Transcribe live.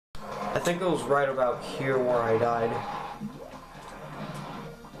I think it was right about here where I died.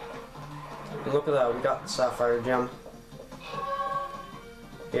 And look at that, we got the sapphire gem.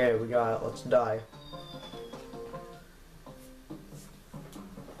 Yeah, we got it. Let's die.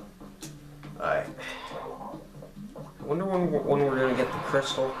 Alright. I wonder when we're gonna get the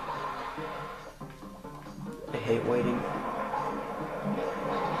crystal. I hate waiting.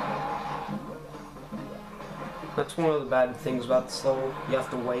 That's one of the bad things about this level. You have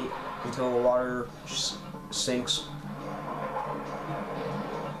to wait until the water sinks.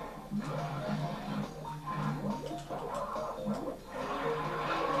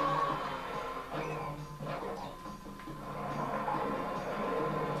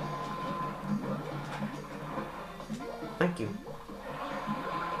 Thank you.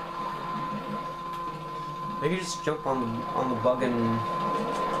 I could just jump on the bug and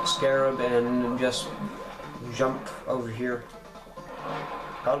scarab and just jump over here.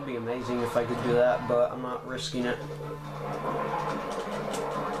 That would be amazing if I could do that, but I'm not risking it.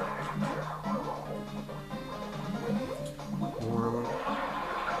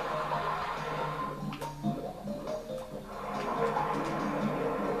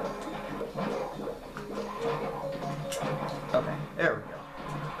 Okay, there we go.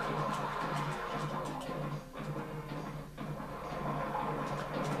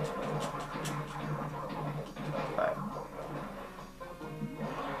 Alright.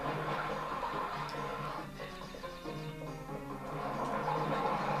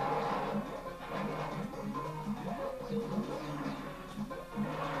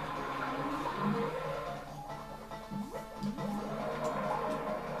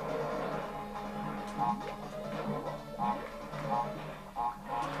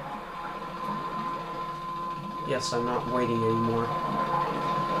 Yes, I'm not waiting anymore.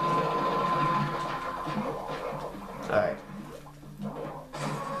 Alright.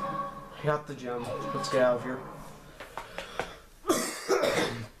 I got the gem. Let's get out of here.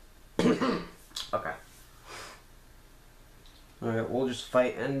 Okay. Alright, we'll just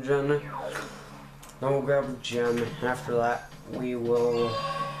fight Engine. Then we'll grab the gem. After that, we will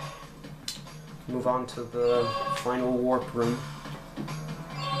move on to the final warp room.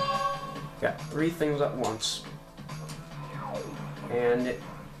 Got 3 things at once. And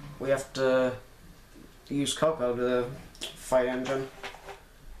we have to use Coco to fight Engine.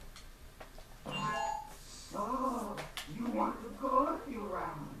 So, you want to go a few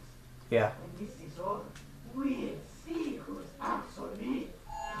rounds? Yeah. And this is all. We'll see who's absolute.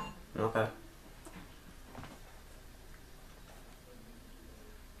 Okay.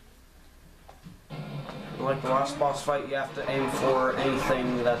 Like the last boss fight, you have to aim for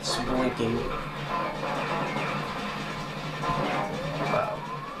anything that's blinking. Wow.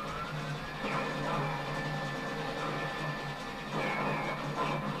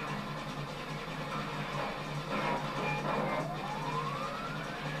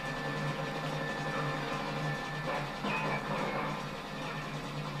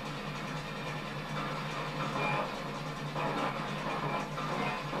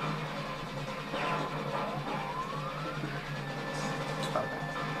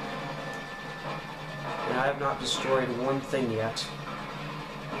 And I have not destroyed one thing yet.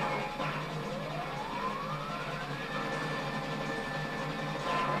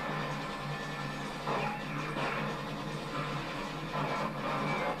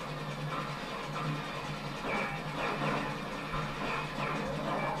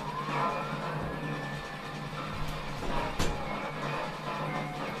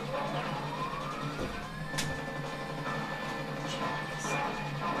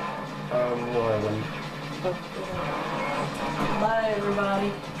 Royland. Bye,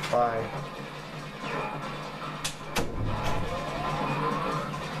 everybody. Bye.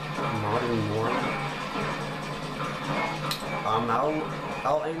 Not anymore.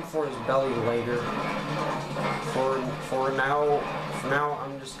 I'll aim for his belly later. For now,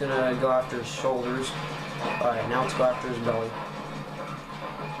 I'm just gonna go after his shoulders. Alright, now let's go after his belly.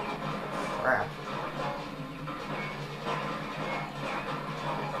 Crap.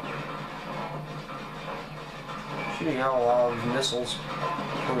 Shooting out a lot of missiles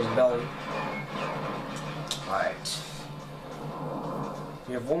from his belly. Alright.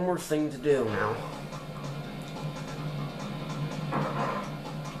 We have one more thing to do now.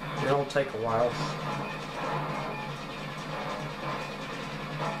 It'll take a while.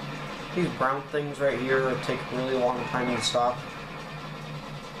 These brown things right here take a really long time to stop.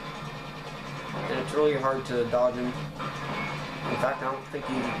 And it's really hard to dodge them. In fact, I don't think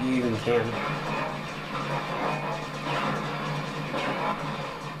you even can.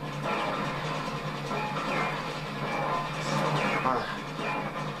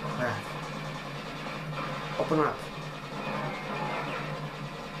 Ah. Open up.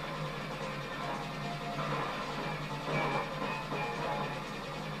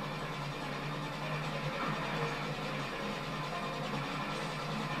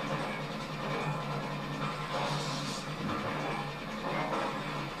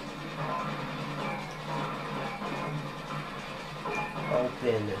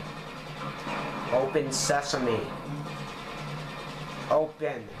 Open. Open sesame.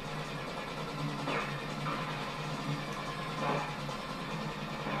 Open.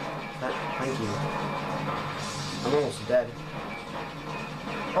 Thank you. I'm almost dead.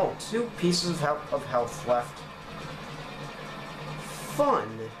 Oh, 2 pieces of health left.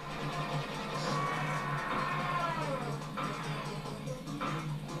 Fun.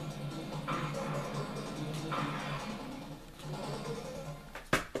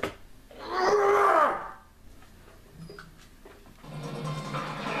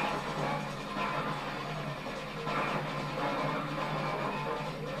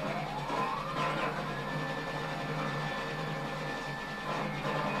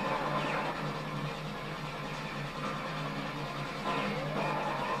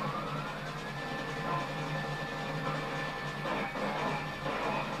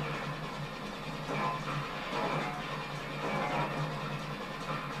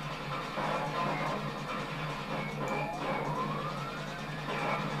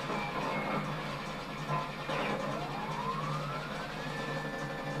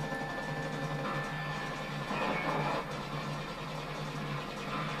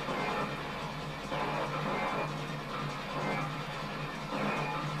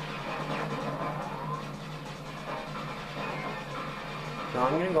 No,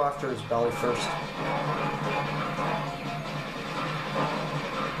 I'm gonna go after his belly first.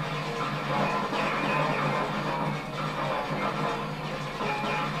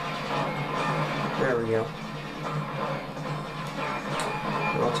 There we go.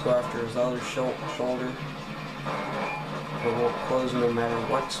 Now let's go after his other shoulder. It won't close no matter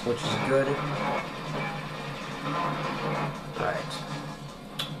what, which is good. Alright.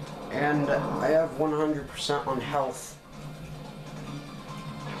 And I have 100% on health.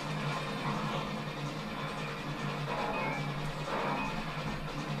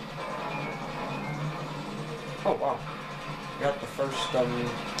 Oh wow. Got the first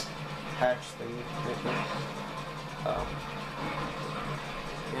hatch thing right there.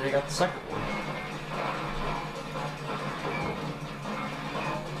 And I got the second one.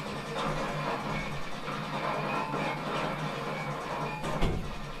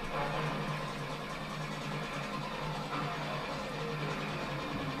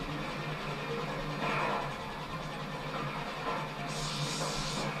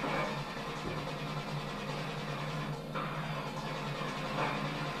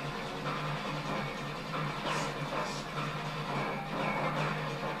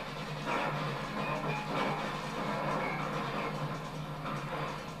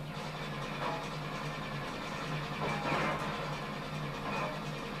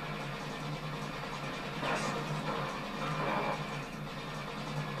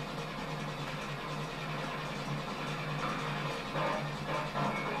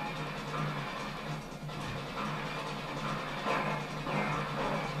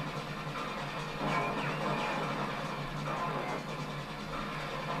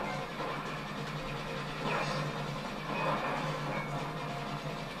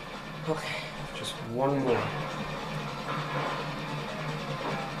 Okay, just one more.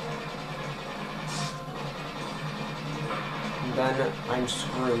 And then I'm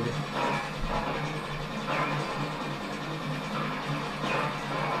screwed.